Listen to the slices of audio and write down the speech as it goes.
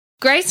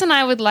Grace and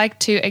I would like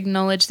to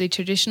acknowledge the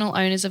traditional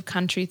owners of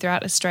country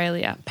throughout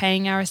Australia,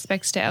 paying our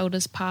respects to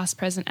elders past,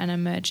 present and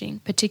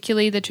emerging,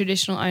 particularly the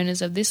traditional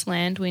owners of this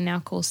land we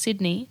now call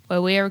Sydney,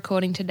 where we are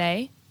recording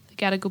today, the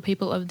Gadigal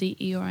people of the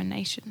Eora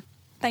Nation.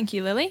 Thank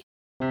you, Lily.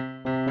 Blues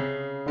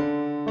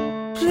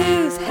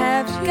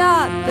have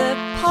got the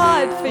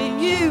pod for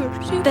you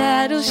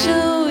that'll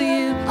show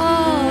you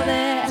all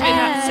their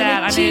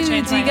sad. I need to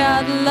change my You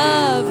got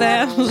love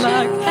and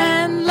luck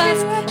and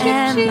lust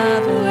and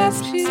lovers.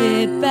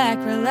 Sit back,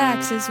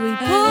 relax as we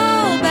pull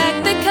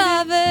back the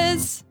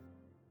covers.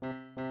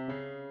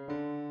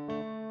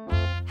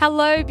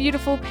 Hello,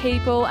 beautiful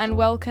people, and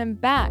welcome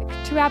back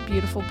to our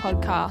beautiful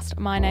podcast.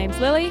 My name's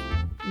Lily.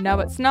 No,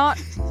 it's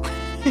not.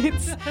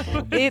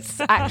 It's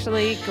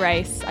actually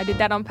Grace. I did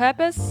that on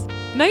purpose.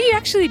 No, you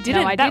actually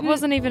didn't. No, I that didn't.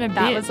 wasn't even a bit.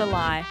 That was a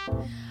lie.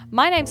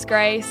 My name's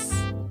Grace.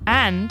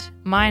 And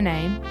my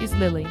name is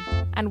Lily.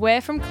 And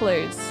we're from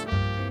Clues.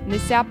 And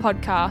this is our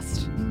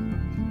podcast.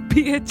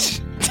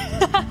 Bitch.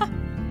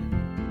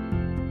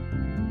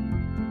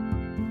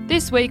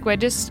 This week we're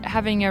just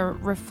having a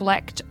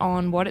reflect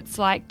on what it's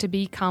like to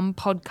become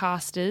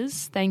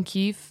podcasters. Thank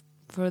you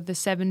for the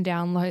 7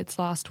 downloads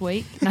last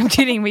week. No, I'm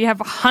kidding. We have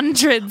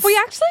hundreds. We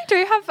actually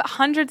do have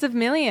hundreds of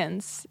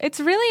millions. It's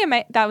really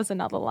amazing. That was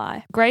another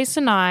lie. Grace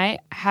and I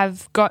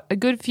have got a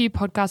good few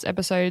podcast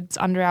episodes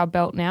under our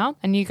belt now,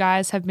 and you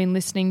guys have been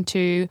listening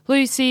to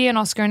Lucy and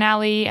Oscar and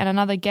Ali and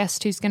another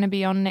guest who's going to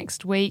be on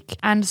next week.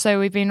 And so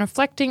we've been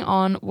reflecting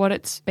on what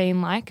it's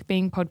been like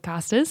being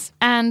podcasters.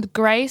 And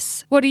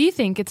Grace, what do you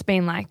think it's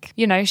been like?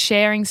 You know,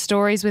 sharing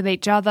stories with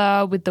each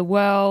other, with the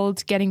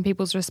world, getting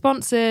people's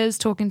responses,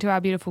 talking to our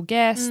beautiful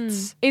guests.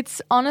 It's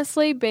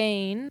honestly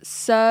been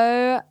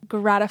so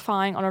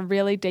gratifying on a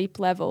really deep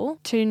level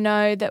to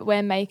know that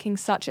we're making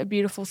such a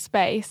beautiful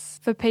space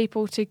for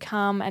people to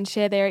come and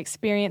share their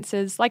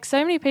experiences. Like,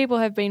 so many people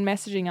have been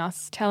messaging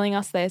us, telling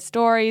us their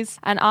stories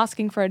and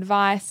asking for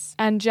advice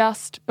and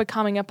just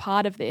becoming a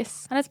part of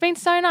this. And it's been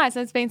so nice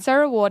and it's been so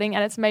rewarding,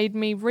 and it's made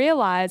me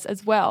realize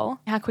as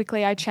well how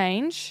quickly I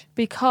change,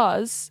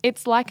 because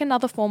it's like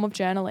another form of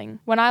journaling.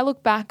 When I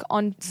look back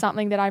on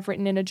something that I've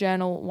written in a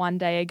journal one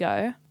day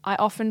ago, I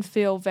often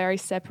feel very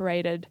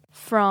separated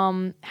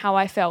from how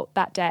I felt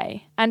that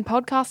day. And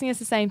podcasting is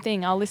the same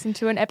thing. I'll listen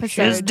to an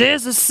episode. Because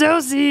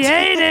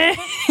disassociated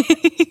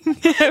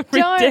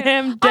every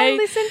damn day. I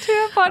listen to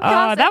a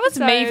podcast that was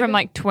me episode. from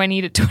like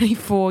 20 to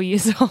 24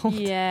 years old.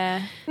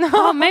 Yeah.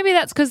 Oh, maybe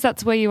that's because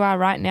that's where you are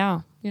right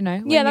now. You know,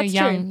 when Yeah, you're that's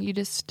young, true. you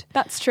just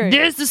That's true.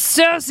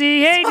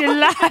 disassociate your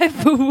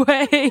life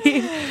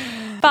away.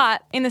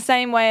 But in the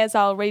same way as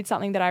I'll read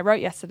something that I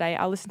wrote yesterday,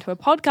 I'll listen to a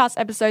podcast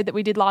episode that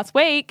we did last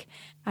week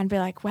and be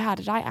like, wow,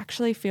 did I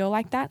actually feel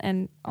like that?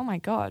 And oh my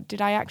God,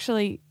 did I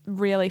actually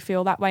really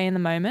feel that way in the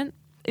moment?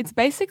 It's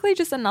basically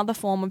just another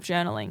form of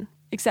journaling,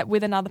 except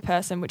with another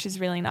person, which is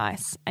really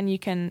nice. And you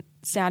can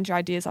sound your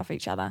ideas off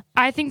each other.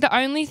 I think the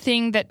only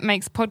thing that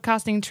makes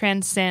podcasting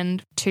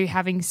transcend to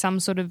having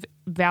some sort of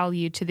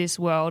value to this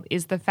world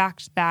is the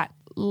fact that,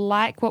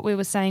 like what we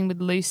were saying with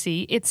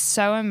Lucy, it's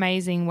so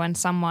amazing when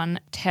someone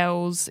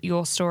tells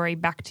your story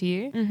back to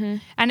you. Mm-hmm.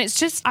 And it's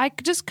just, I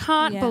just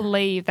can't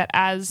believe that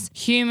as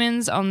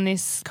humans on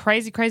this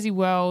crazy, crazy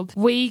world,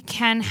 we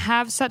can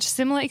have such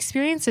similar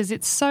experiences.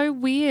 It's so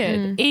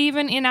weird.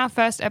 Even in our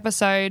first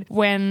episode,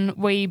 when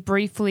we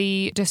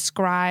briefly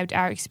described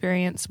our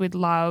experience with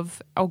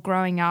love or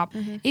growing up,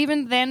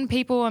 even then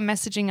people were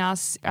messaging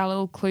us, our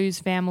little Clues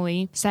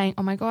family, saying,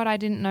 oh my God, I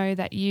didn't know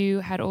that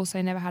you had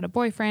also never had a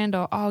boyfriend,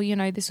 or, oh, you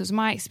know, this was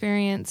my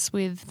experience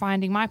with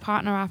finding my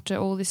partner after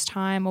all this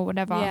time, or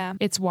whatever. Yeah.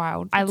 It's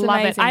wild. I It's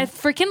love amazing. it. I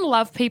freaking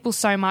love people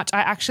so much.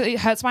 It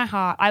hurts my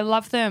heart. I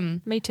love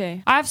them. Me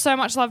too. I have so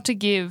much love to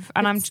give,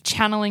 and I'm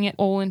channeling it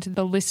all into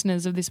the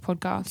listeners of this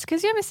podcast. It's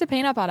because you're Mr.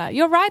 Peanut Butter.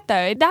 You're right,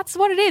 though. That's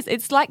what it is.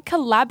 It's like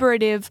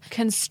collaborative,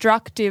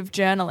 constructive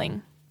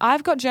journaling.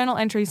 I've got journal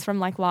entries from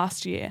like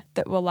last year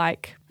that were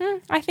like,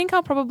 I think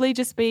I'll probably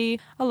just be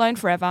alone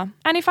forever.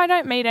 And if I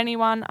don't meet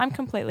anyone, I'm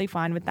completely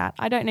fine with that.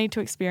 I don't need to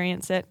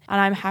experience it.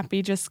 And I'm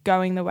happy just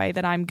going the way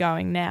that I'm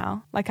going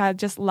now. Like, I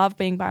just love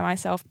being by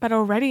myself. But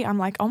already I'm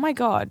like, oh my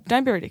God,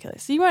 don't be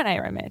ridiculous. You weren't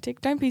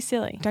aromantic. Don't be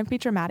silly. Don't be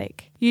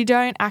dramatic. You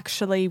don't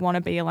actually want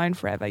to be alone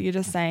forever. You're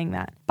just saying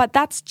that. But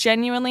that's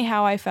genuinely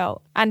how I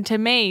felt. And to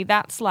me,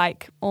 that's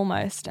like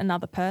almost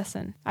another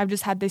person. I've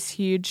just had this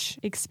huge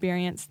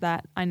experience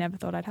that I never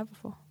thought I'd have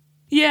before.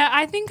 Yeah,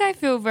 I think I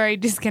feel very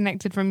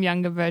disconnected from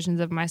younger versions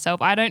of myself.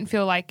 I don't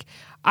feel like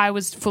I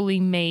was fully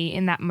me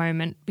in that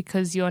moment,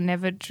 because you're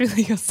never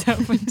truly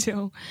yourself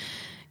until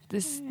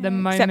the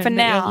moment Except for that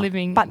now. you're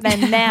living. But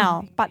then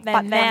now.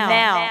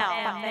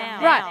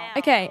 Right.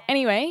 Okay.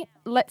 Anyway,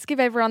 let's give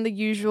everyone the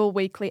usual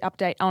weekly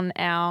update on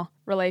our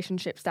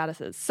relationship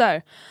statuses.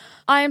 So,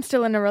 I am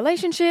still in a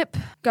relationship,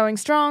 going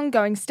strong,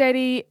 going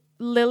steady.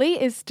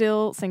 Lily is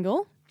still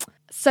single.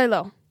 So,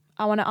 Lil,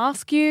 I want to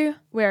ask you,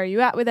 where are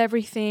you at with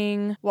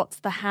everything?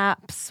 What's the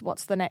haps?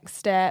 What's the next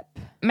step?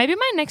 Maybe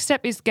my next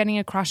step is getting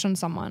a crush on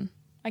someone.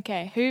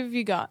 Okay, who have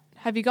you got?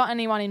 Have you got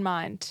anyone in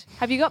mind?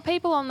 Have you got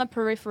people on the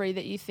periphery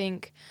that you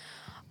think,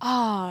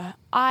 oh,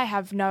 I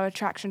have no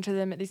attraction to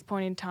them at this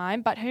point in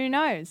time, but who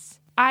knows?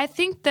 I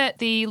think that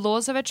the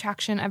laws of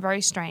attraction are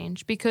very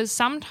strange because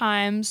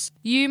sometimes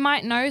you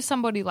might know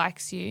somebody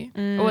likes you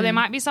or there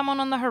might be someone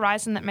on the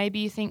horizon that maybe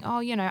you think, oh,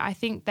 you know, I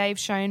think they've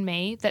shown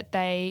me that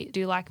they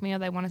do like me or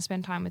they want to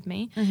spend time with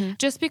me.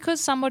 Just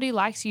because somebody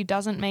likes you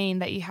doesn't mean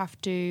that you have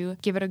to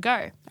give it a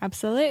go.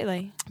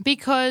 Absolutely.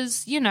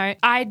 Because, you know,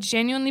 I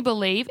genuinely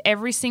believe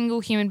every single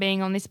human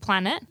being on this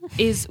planet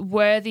is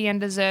worthy and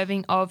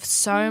deserving of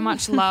so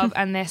much love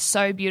and they're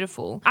so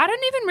beautiful. I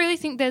don't even really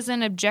think there's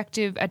an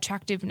objective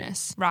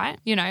attractiveness. Right?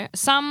 You know,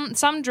 some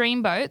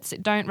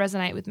dreamboats don't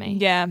resonate with me.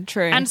 Yeah,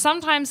 true. And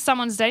sometimes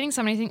someone's dating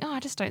somebody and you think, oh,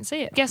 I just don't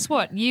see it. Guess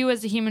what? You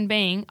as a human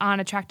being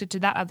aren't attracted to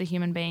that other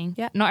human being.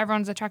 Yeah. Not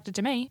everyone's attracted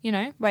to me, you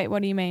know? Wait,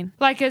 what do you mean?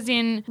 Like as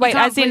in... Wait,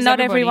 as in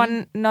not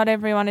everybody.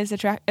 everyone is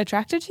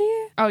attracted to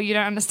you? Oh, you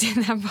don't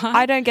understand that part?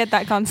 I don't get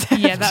that concept.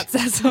 Yeah,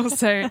 that's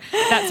also...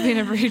 That's been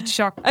a rude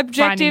shock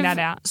finding that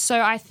out. So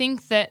I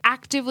think that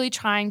actively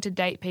trying to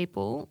date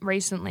people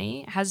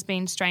recently has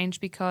been strange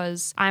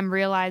because I'm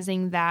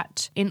realising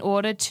that in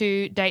order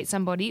to date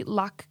somebody,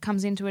 luck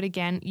comes into it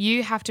again.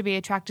 You have to be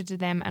attracted to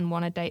them and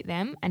want to date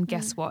them. And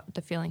guess what?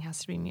 The feeling has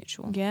to be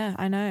mutual. Yeah,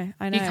 I know.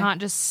 You can't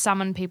just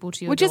summon people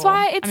to your which door. Is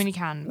why it's, I mean, you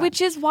can.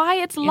 Which is why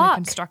it's in luck.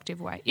 In a constructive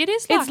way. It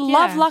is luck, It's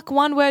love, luck,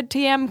 one word,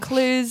 TM,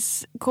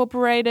 Clues,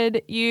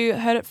 Incorporated. You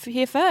heard it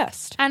here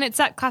first. And it's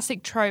that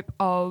classic trope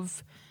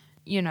of...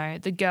 you know,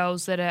 the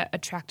girls that are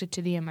attracted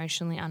to the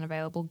emotionally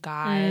unavailable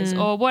guys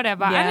or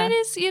whatever. Yeah. And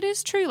it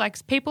is true.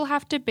 Like people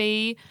have to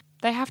be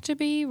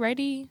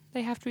ready.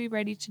 They have to be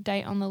ready to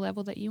date on the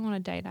level that you want to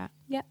date at.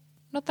 Yeah.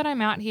 Not that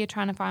I'm out here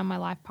trying to find my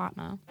life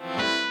partner.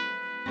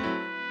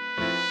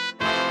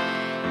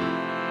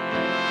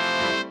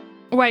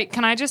 Wait,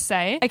 can I just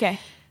say? Okay.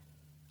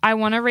 I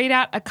want to read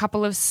out a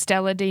couple of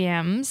stellar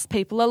DMs.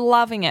 People are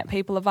loving it.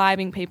 People are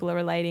vibing. People are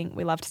relating.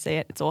 We love to see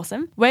it. It's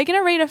awesome. We're going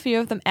to read a few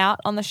of them out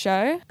on the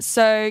show.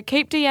 So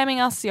keep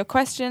DMing us your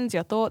questions,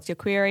 your thoughts, your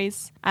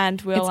queries, and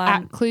we'll... It's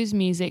at Clues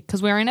Music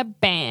because we're in a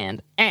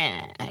band,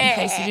 in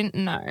case you didn't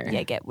know.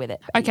 Yeah, get with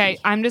it. Okay,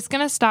 I'm just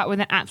going to start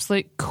with an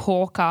absolute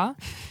corker.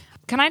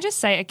 Can I just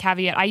say a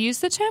caveat? I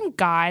use the term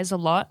guys a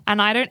lot,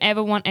 and I don't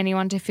ever want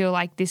anyone to feel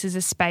like this is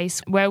a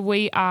space where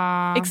we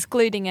are...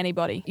 excluding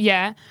anybody.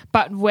 Yeah,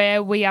 but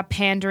where we are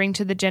pandering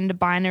to the gender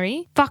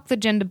binary. Fuck the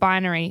gender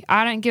binary.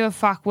 I don't give a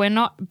fuck. We're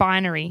not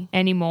binary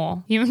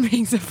anymore. Human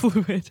beings are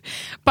fluid.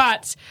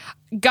 But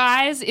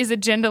guys is a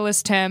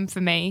genderless term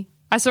for me.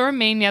 I saw a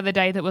meme the other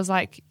day that was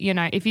like, you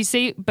know, if you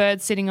see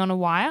birds sitting on a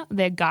wire,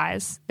 they're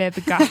guys. They're the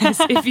guys.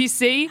 If you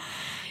see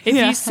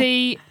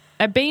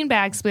a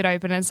beanbag split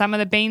open and some of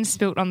the beans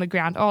spilt on the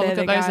ground. Oh, look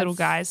at those little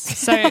guys.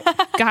 So,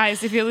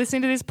 guys, if you're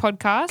listening to this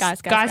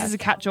podcast, guys is a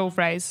catch-all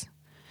phrase.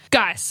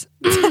 Guys.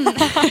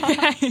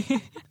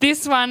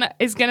 This one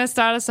is going to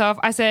start us off.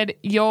 I said,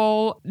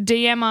 y'all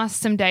DM us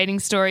some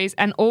dating stories.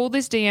 And all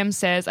this DM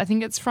says, I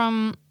think it's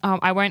from,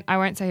 I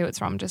won't say who it's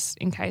from just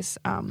in case,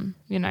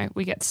 you know,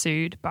 we get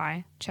sued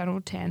by Channel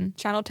 10.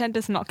 Channel 10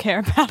 does not care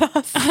about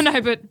us. I know,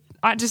 but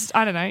I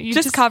don't know. You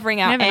just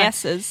covering our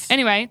asses.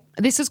 Anyway,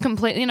 this is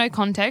completely no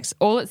context.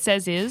 All it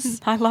says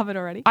is... I love it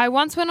already. I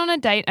once went on a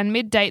date and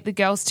mid-date the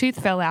girl's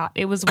tooth fell out.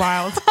 It was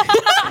wild.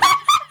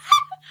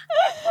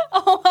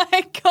 Oh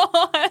my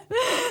God.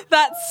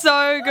 That's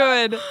so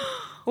good.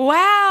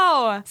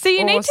 Wow. So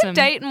you need to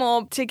date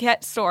more to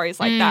get stories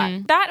like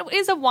that. That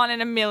is a 1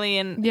 in a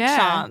million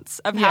chance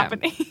of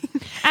happening.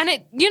 And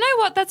it, you know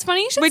what? That's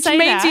funny you should Which say that.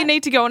 Which means you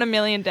need to go on a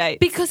million dates.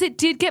 Because it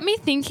did get me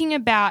thinking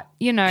about,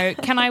 you know,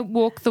 can I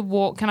walk the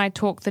walk? Can I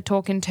talk the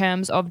talk in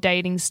terms of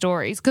dating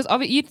stories? Because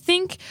you'd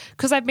think,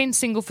 because I've been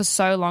single for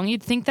so long,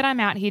 you'd think that I'm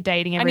out here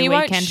dating every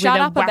weekend. And you won't shut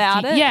up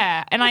about it?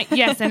 Yeah. And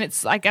and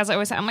it's like, as I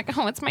always say, I'm like,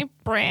 oh, it's my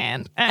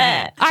brand.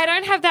 I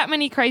don't have that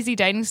many crazy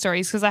dating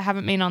stories because I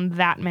haven't been on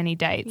that many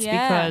dates.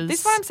 Yeah. Because this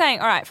is what I'm saying.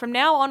 All right, from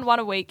now on, one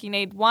a week, you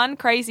need one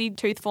crazy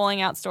tooth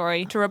falling out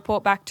story to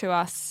report back to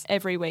us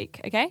every week,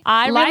 okay?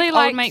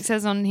 Old mate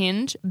says on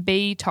Hinge,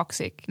 be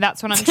toxic.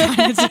 That's what I'm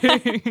trying to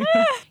do.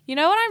 You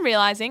know what I'm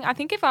realising? I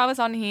think if I was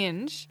on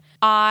Hinge,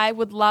 I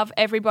would love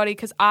everybody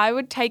because I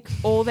would take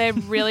all their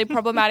really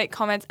problematic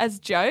comments as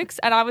jokes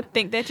and I would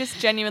think they're just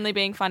genuinely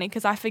being funny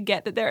because I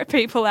forget that there are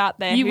people out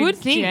there who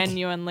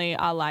genuinely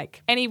are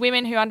like, any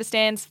women who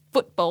understands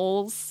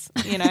footballs,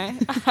 you know,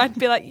 I'd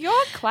be like, you're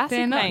a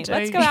classic mate.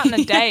 Let's go out on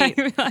a date.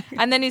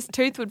 And then his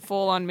tooth would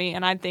fall on me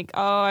and I'd think,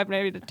 oh, I've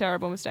made a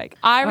terrible mistake.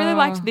 I really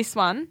liked this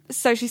one.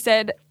 So she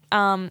said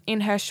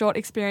in her short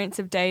experience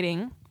of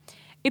dating,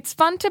 it's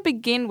fun to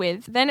begin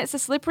with, then it's a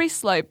slippery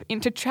slope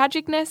into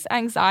tragicness,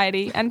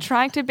 anxiety, and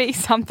trying to be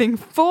something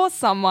for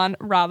someone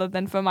rather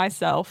than for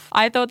myself.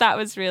 I thought that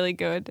was really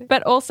good.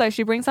 But also,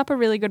 she brings up a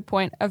really good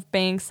point of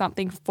being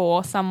something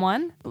for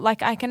someone.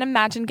 Like, I can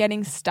imagine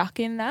getting stuck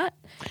in that.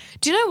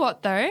 Do you know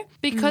what, though?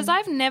 Because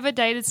I've never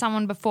dated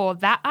someone before,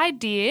 that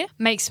idea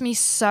makes me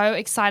so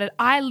excited.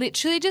 I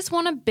literally just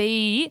want to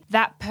be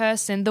that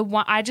person, the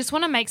one. I just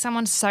want to make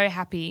someone so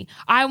happy.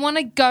 I want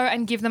to go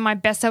and give them my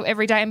best self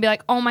every day and be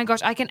like, oh my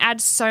gosh, I can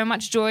add so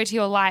much joy to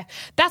your life.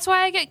 That's why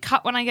I get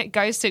cut when I get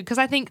ghosted, because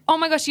I think, oh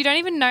my gosh, you don't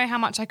even know how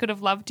much I could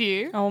have loved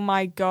you. Oh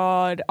my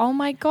God.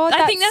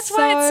 I think that's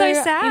why it's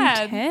so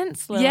sad.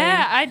 Intense, Lily.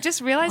 Yeah, I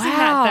just realizing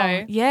that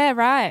though. Yeah,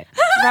 right.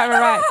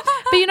 Right.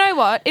 But you know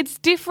what? It's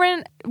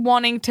different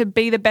wanting to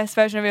be the best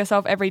version of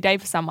yourself every day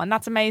for someone.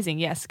 That's amazing.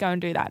 Yes, go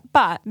and do that.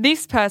 But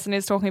this person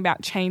is talking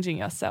about changing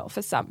yourself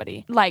for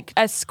somebody, like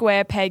a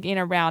square peg in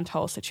a round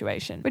hole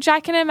situation, which I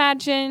can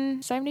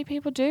imagine so many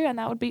people do, and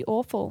that would be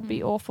awful.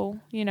 Be awful,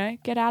 you know,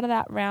 get out of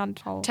that round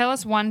hole. Tell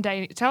us one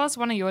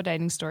of your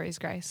dating stories,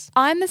 Grace.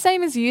 I'm the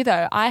same as you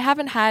though.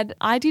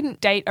 I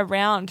didn't date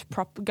around,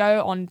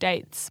 go on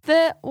dates.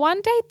 The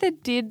one date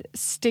that did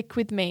stick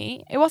with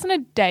me, it wasn't a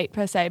date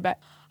per se, but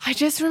I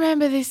just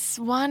remember this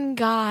one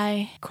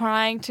guy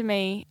crying to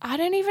me. I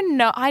don't even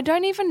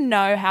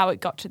know how it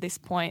got to this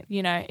point.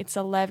 You know, it's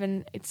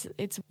 11, it's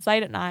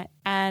late at night,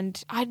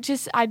 and I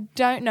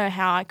don't know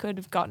how I could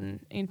have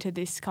gotten into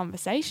this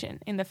conversation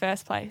in the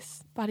first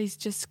place. But he's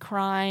just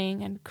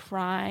crying and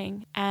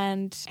crying,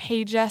 and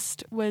he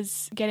just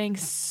was getting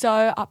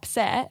so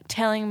upset,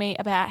 telling me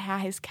about how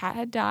his cat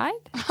had died.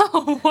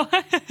 Oh, what?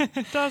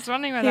 I was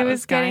wondering where that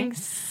was going. He was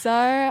getting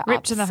so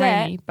ripped to the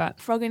homie, but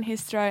frog in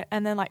his throat,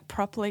 and then like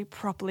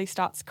properly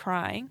starts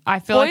crying. I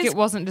feel like it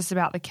wasn't just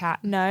about the cat.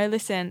 No,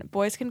 listen,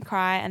 boys can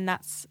cry, and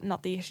that's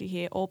not the issue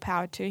here. All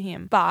power to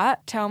him.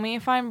 But tell me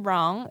if I'm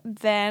wrong.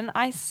 Then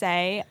I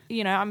say,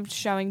 you know, I'm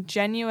showing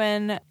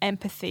genuine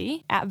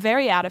empathy,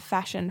 very out of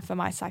fashion for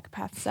my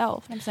psychopath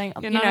self. I'm saying,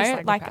 You're you not a know,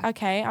 psychopath. like,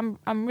 okay,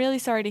 I'm really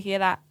sorry to hear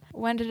that.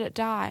 When did it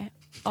die?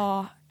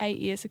 Oh, 8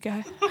 years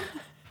ago.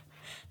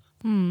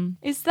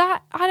 Is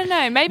that, I don't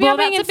know, maybe I'm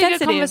being that's a bigger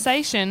insensitive.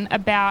 conversation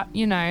about,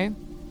 you know,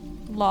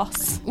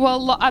 Loss.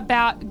 well,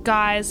 about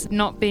guys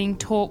not being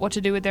taught what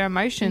to do with their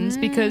emotions,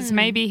 because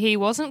maybe he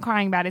wasn't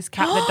crying about his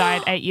cat that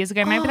died 8 years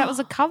ago. Maybe that was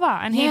a cover,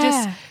 and he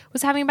just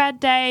was having a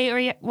bad day,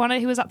 or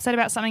he was upset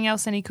about something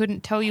else and he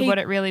couldn't tell you what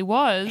it really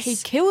was. He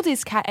killed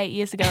his cat 8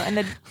 years ago, and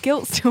the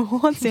guilt still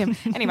haunts him.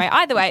 Anyway,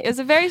 either way, it was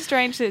a very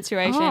strange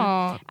situation,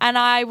 and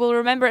I will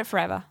remember it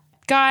forever.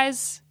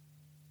 Guys,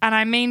 and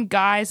I mean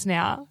guys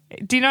now.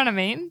 Do you know what I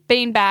mean?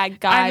 Beanbag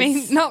guys. I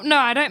mean, no,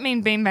 I don't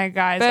mean beanbag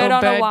guys Bird or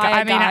on a bird wire guys.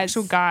 I mean guys.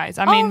 actual guys.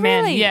 I mean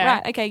men. Really? Yeah.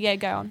 Right. Okay. Yeah.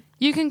 Go on.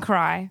 You can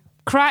cry,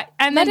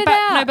 and Let then it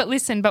out. no, but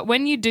listen. But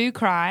when you do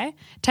cry,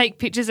 take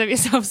pictures of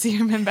yourself so you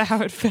remember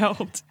how it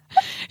felt.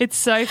 It's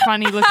so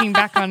funny looking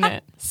back on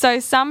it.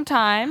 So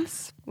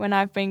sometimes when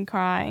I've been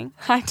crying,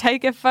 I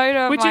take a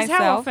photo of Which myself. is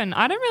how often.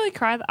 I don't really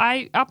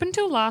cry. Up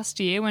until last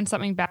year when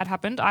something bad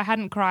happened, I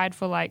hadn't cried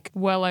for like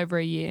well over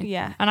a year.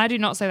 Yeah. And I do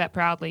not say that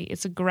proudly.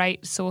 It's a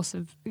great source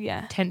of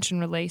tension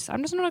release.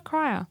 I'm just not a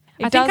crier.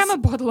 I think I'm a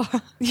bottler.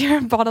 You're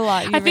a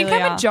bottler. You I think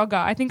really I'm are. a jogger.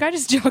 I think I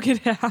just jog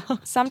it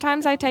out.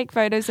 Sometimes I take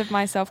photos of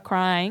myself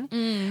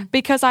crying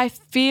because I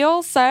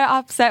feel so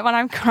upset when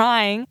I'm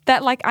crying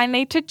that like I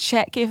need to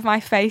check if my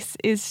face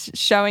is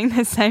showing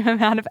the same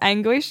amount of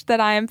anguish that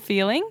I am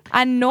feeling.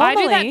 And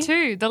normally I do that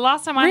too. The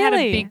last time I had a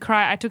Really? big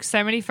cry, I took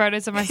so many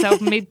photos of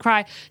myself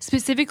mid-cry,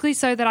 specifically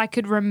so that I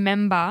could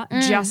remember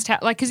just how,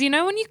 like, because you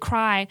know when you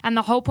cry and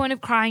the whole point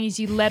of crying is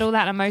you let all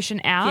that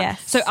emotion out.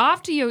 Yes. So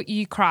after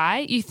you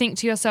cry, you think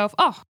to yourself,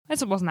 oh,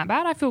 it wasn't that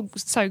bad. I feel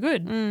so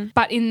good.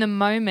 But in the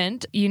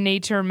moment, you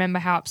need to remember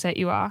how upset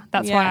you are.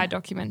 That's why I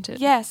document it.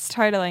 Yes,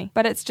 totally.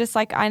 But it's just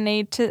like I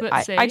need to,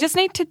 Let's see. I just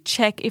need to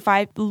check if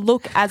I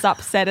look as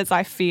upset as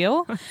I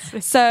feel.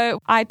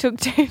 So I took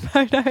 2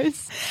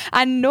 photos,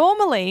 and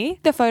normally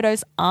the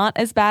photos aren't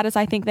as bad as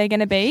I think they're going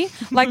to be.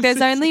 Like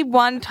there's only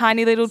one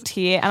tiny little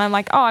tear, and I'm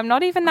like, oh, I'm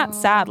not even that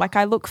sad. Like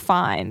I look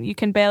fine. You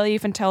can barely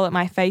even tell that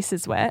my face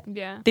is wet.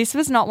 Yeah. This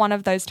was not one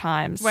of those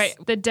times. Wait,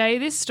 the day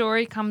this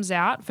story comes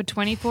out, for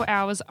 24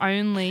 hours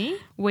only,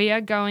 we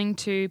are going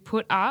to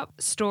put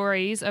up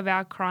stories of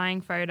our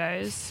crying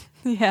photos.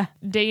 Yeah.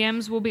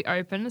 DMs will be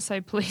open, so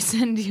please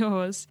send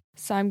yours.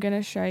 So I'm going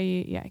to show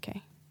you. Yeah,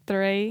 okay.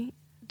 3,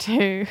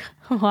 2,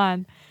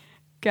 1,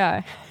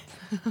 go.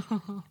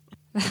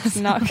 It's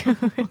not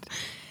good.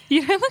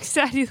 You don't look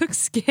sad, you look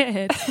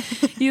scared.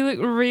 You look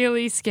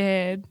really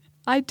scared.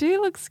 I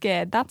do look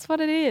scared. That's what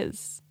it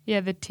is. Yeah,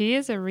 the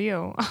tears are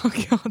real. Oh,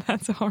 God,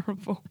 that's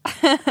horrible.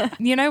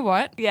 You know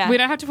what? Yeah. We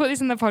don't have to put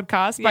this in the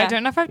podcast, but I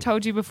don't know if I've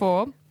told you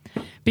before,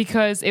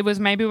 because it was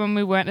maybe when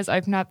we weren't as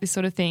open about this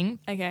sort of thing.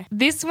 Okay.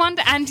 This one,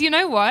 and you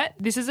know what?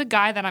 This is a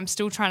guy that I'm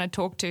still trying to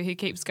talk to who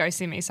keeps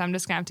ghosting me, so I'm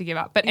just going to have to give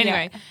up. But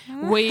anyway,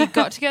 we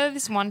got together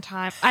this one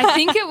time. I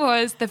think it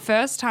was the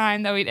first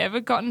time that we'd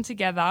ever gotten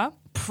together,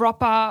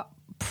 proper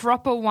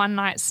one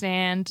night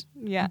stand.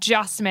 Yeah.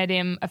 Just met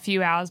him a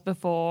few hours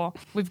before.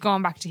 We've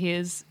gone back to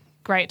his.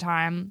 Great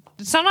time.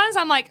 Sometimes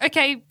I'm like,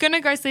 okay, gonna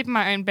go sleep in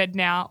my own bed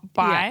now.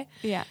 Bye.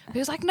 Yeah. He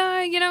was like,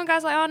 no,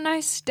 guys like, oh no,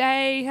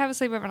 stay, have a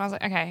sleepover. And I was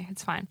like, okay,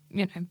 it's fine.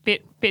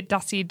 Bit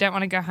dusty. Don't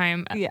want to go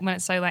home when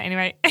it's so late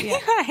anyway. Yeah.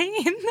 Anyway,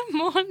 in the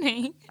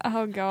morning.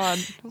 Oh God.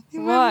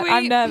 What?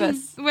 I'm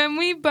nervous. When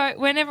we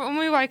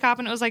woke up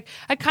and it was like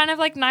a kind of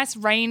like nice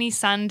rainy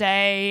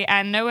Sunday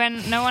and no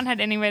one had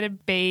anywhere to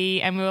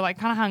be and we were like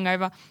kind of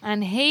hungover.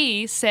 And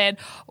he said,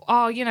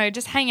 oh,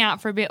 just hang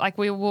out for a bit, like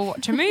we will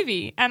watch a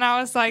movie. And I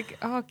was like,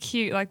 oh,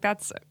 cute, like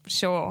that's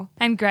sure.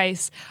 And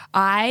Grace,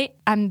 I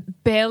am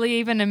barely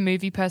even a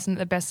movie person at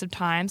the best of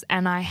times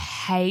and I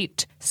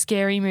hate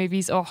scary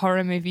movies or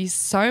horror movies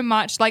so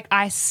much. Like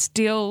I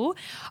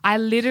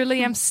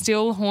literally am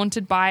still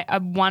haunted by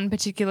one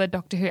particular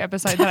Doctor Who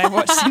episode that I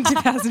watched in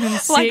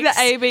 2006. Like the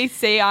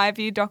ABC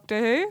iView Doctor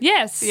Who?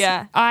 Yes.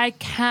 Yeah. I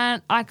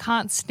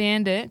can't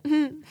stand it.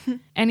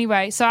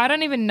 Anyway, so I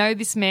don't even know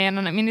this man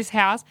and I'm in his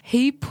house.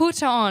 He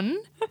put on...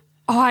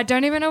 Oh, I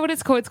don't even know what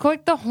it's called. It's called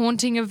like The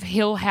Haunting of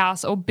Hill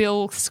House or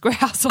Bill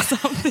Scrouse or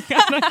something.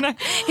 I don't know.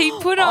 He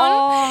put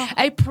on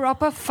a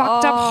proper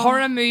fucked up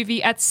horror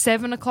movie at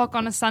 7 o'clock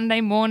on a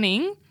Sunday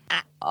morning.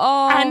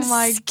 And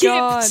my skipped.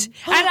 God.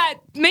 And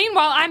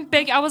meanwhile, I'm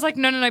begging. I was like,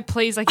 no,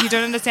 please. Like, you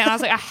don't understand. I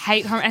was like, I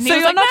hate horror. And he So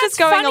was you're like, not that's just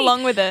going funny.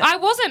 along with it? I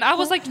wasn't. I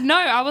was like, no.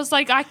 I was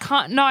like, I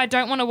can't. No, I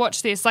don't want to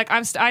watch this. Like, I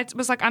was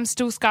like, I'm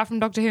still Scar from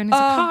Doctor Who. And he's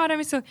like, I don't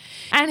miss it.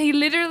 And he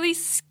literally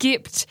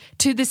skipped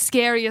to the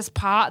scariest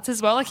parts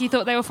as well. Like, he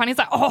thought they were funny. He's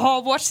like, oh,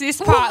 watch this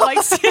part. Like,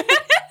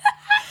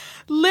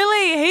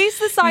 Lily, he's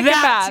the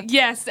psychopath.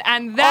 Yes,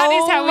 and that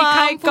is how we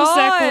come full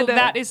circle.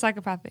 That is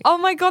psychopathic. Oh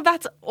my God,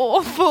 that's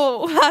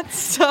awful. That's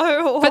so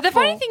awful. But the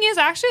funny thing is,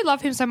 I actually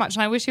love him so much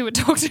and I wish he would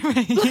talk to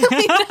me.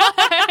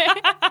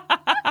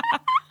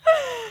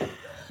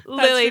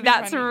 Lily,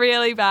 that's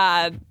really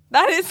bad.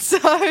 That is so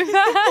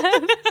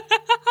bad.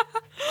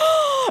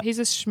 He's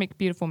a schmick,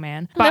 beautiful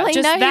man. But Lily,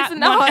 just no, that he's one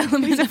not.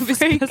 element He's a of his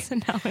freak.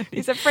 personality.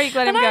 He's a freak,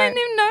 let him And go. I didn't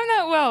even know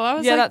that well. I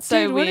was Yeah, like, that's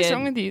so dude, what is weird.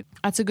 wrong with you?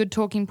 That's a good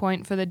talking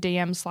point for the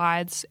DM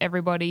slides,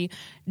 everybody.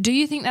 Do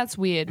you think that's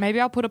weird? Maybe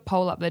I'll put a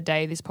poll up the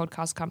day this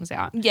podcast comes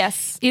out.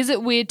 Yes. Is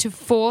it weird to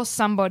force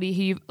somebody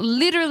who you've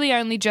literally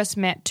only just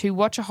met to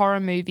watch a horror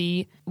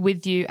movie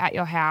with you at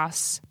your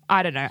house?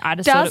 I don't know. I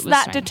just thought it Does was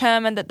that strange.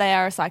 determine that they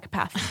are a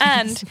psychopath?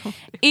 And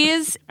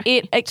is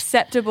it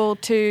acceptable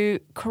to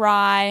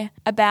cry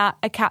about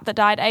a cat that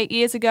died 8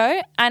 years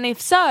ago? And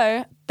if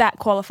so, that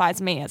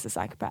qualifies me as a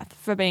psychopath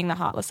for being the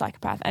heartless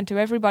psychopath. And to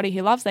everybody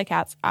who loves their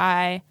cats,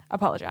 I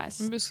apologise.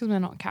 Just because we're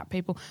not cat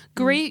people.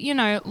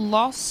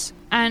 Loss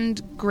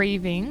and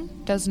grieving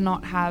does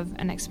not have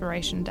an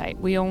expiration date.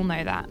 We all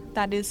know that.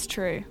 That is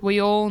true. We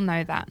all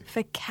know that.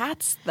 For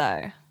cats,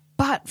 though.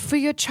 But for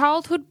your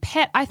childhood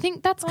pet, I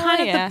think that's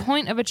kind of the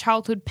point of a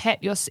childhood pet.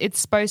 It's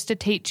supposed to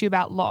teach you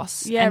about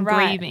loss and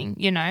grieving,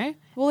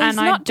 Well, he's and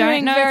not I don't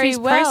doing know very if he's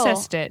well.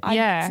 processed it.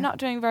 He's not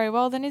doing very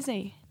well then, is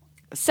he?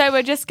 So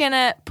we're just going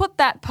to put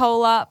that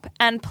poll up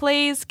and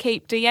please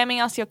keep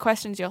DMing us your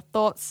questions, your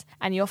thoughts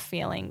and your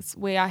feelings.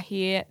 We are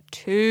here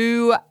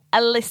to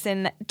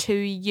listen to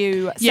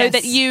you so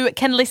that you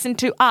can listen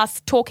to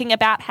us talking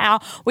about how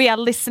we are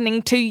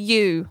listening to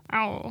you.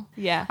 Oh.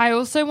 Yeah. I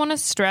also want to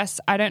stress,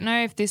 I don't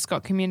know if this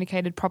got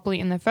communicated properly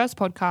in the first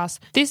podcast.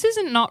 This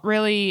isn't not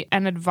really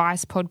an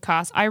advice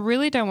podcast. I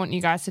really don't want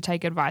you guys to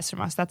take advice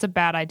from us. That's a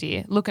bad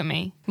idea. Look at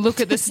me. Look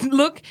at this.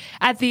 Look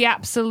at the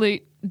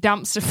absolute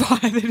dumpster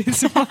fire that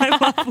is my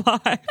love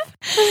life.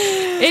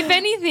 If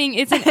anything,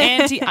 it's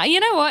an you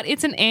know what?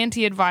 It's an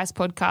anti-advice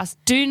podcast.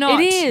 Do not.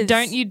 It is.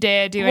 Don't you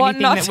dare do What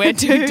anything not that we're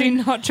to doing. do. Do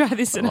not try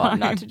this at What home.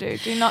 not to do.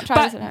 Do not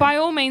try this at But home. by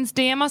all means,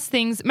 DM us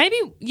things. Maybe,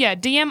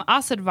 DM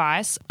us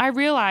advice. I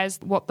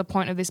realised what the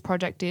point of this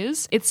project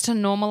is. It's to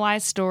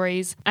normalise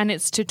stories and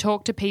it's to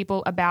talk to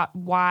people about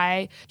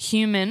why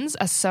humans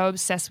are so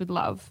obsessed with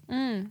love.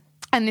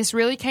 And this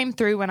really came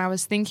through when I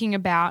was thinking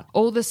about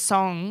all the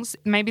songs.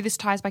 Maybe this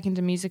ties back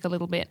into music a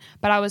little bit,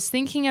 but I was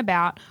thinking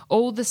about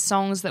all the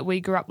songs that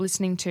we grew up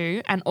listening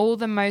to and all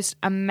the most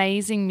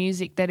amazing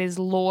music that is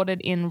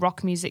lauded in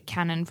rock music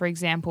canon, for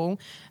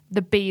example,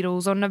 the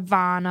Beatles or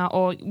Nirvana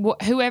or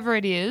whoever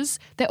it is.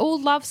 They're all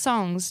love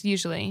songs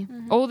usually.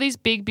 All these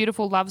big,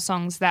 beautiful love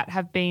songs that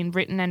have been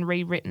written and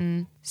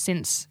rewritten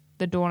since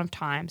the dawn of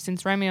time,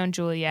 since Romeo and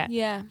Juliet.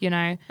 Yeah.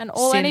 And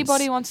all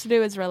anybody wants to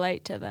do is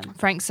relate to them.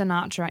 Frank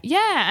Sinatra.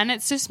 Yeah, and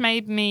it's just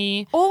made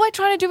me... All we're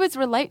trying to do is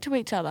relate to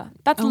each other.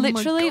 That's Oh my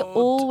literally God.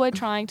 all we're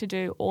trying to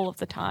do all of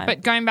the time. But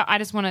going back, I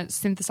just want to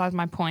synthesize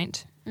my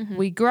point.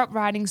 We grew up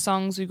writing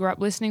songs, we grew up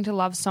listening to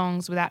love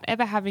songs without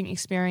ever having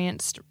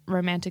experienced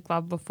romantic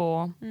love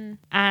before.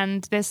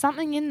 And there's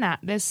something in that.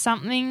 There's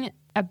something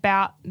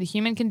about the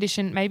human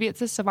condition. Maybe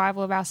it's the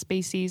survival of our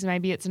species.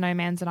 Maybe it's no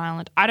man's an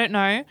island. I don't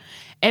know.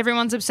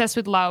 Everyone's obsessed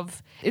with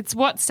love. It's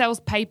what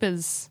sells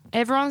papers.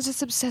 Everyone's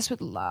just obsessed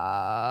with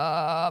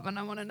love, and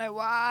I want to know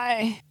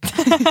why.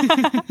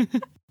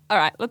 all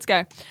right, let's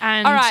go.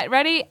 And all right,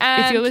 ready?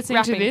 And if you're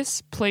listening to wrapping.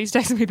 this, please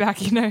text me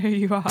back. You know who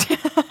you are.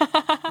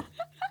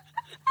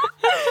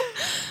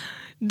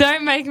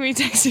 Don't make me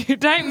text you.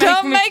 Don't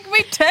make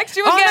me text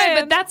you again. Oh, no,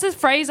 but that's a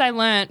phrase I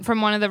learnt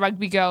from one of the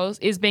rugby girls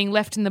is being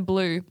left in the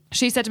blue.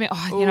 She said to me,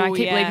 I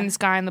keep leaving this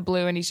guy in the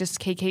blue and he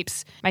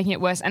keeps making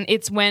it worse. And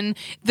it's when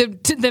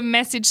the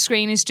message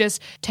screen is just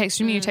text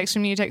from you, text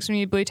from you, text from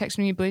you, blue, text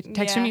from you, blue,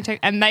 text from you,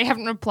 and they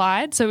haven't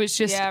replied. So it's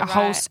just a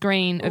whole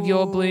screen of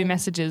your blue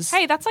messages.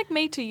 Hey, that's like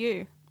me to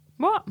you.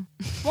 What?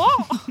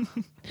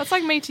 That's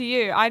like me to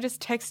you. I just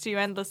text you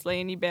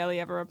endlessly and you barely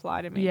ever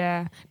reply to me.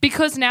 Yeah.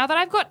 Because now that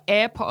I've got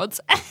AirPods...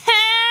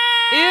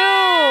 Ew,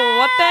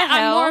 what the hell?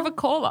 I'm more of a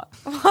caller.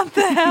 What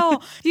the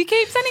hell? You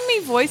keep sending me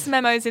voice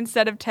memos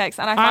instead of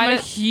text, and I'm a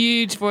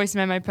huge voice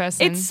memo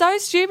person. It's so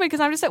stupid because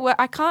I'm just at work.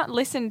 I can't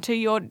listen to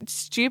your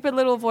stupid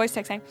little voice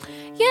text saying,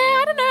 yeah,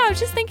 I don't know, I was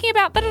just thinking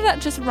about da-da-da.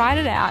 Just write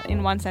it out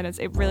in one sentence.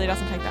 It really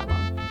doesn't take that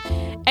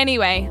long.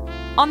 Anyway,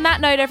 on that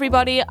note,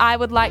 everybody, I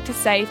would like to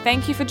say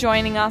thank you for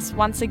joining us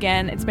once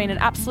again. It's been an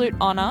absolute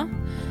honour.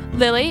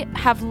 Lily,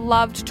 have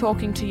loved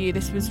talking to you.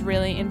 This was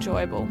really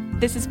enjoyable.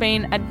 This has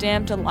been a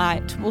damn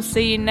delight. We'll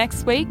see you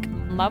next week.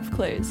 Love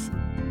Clues.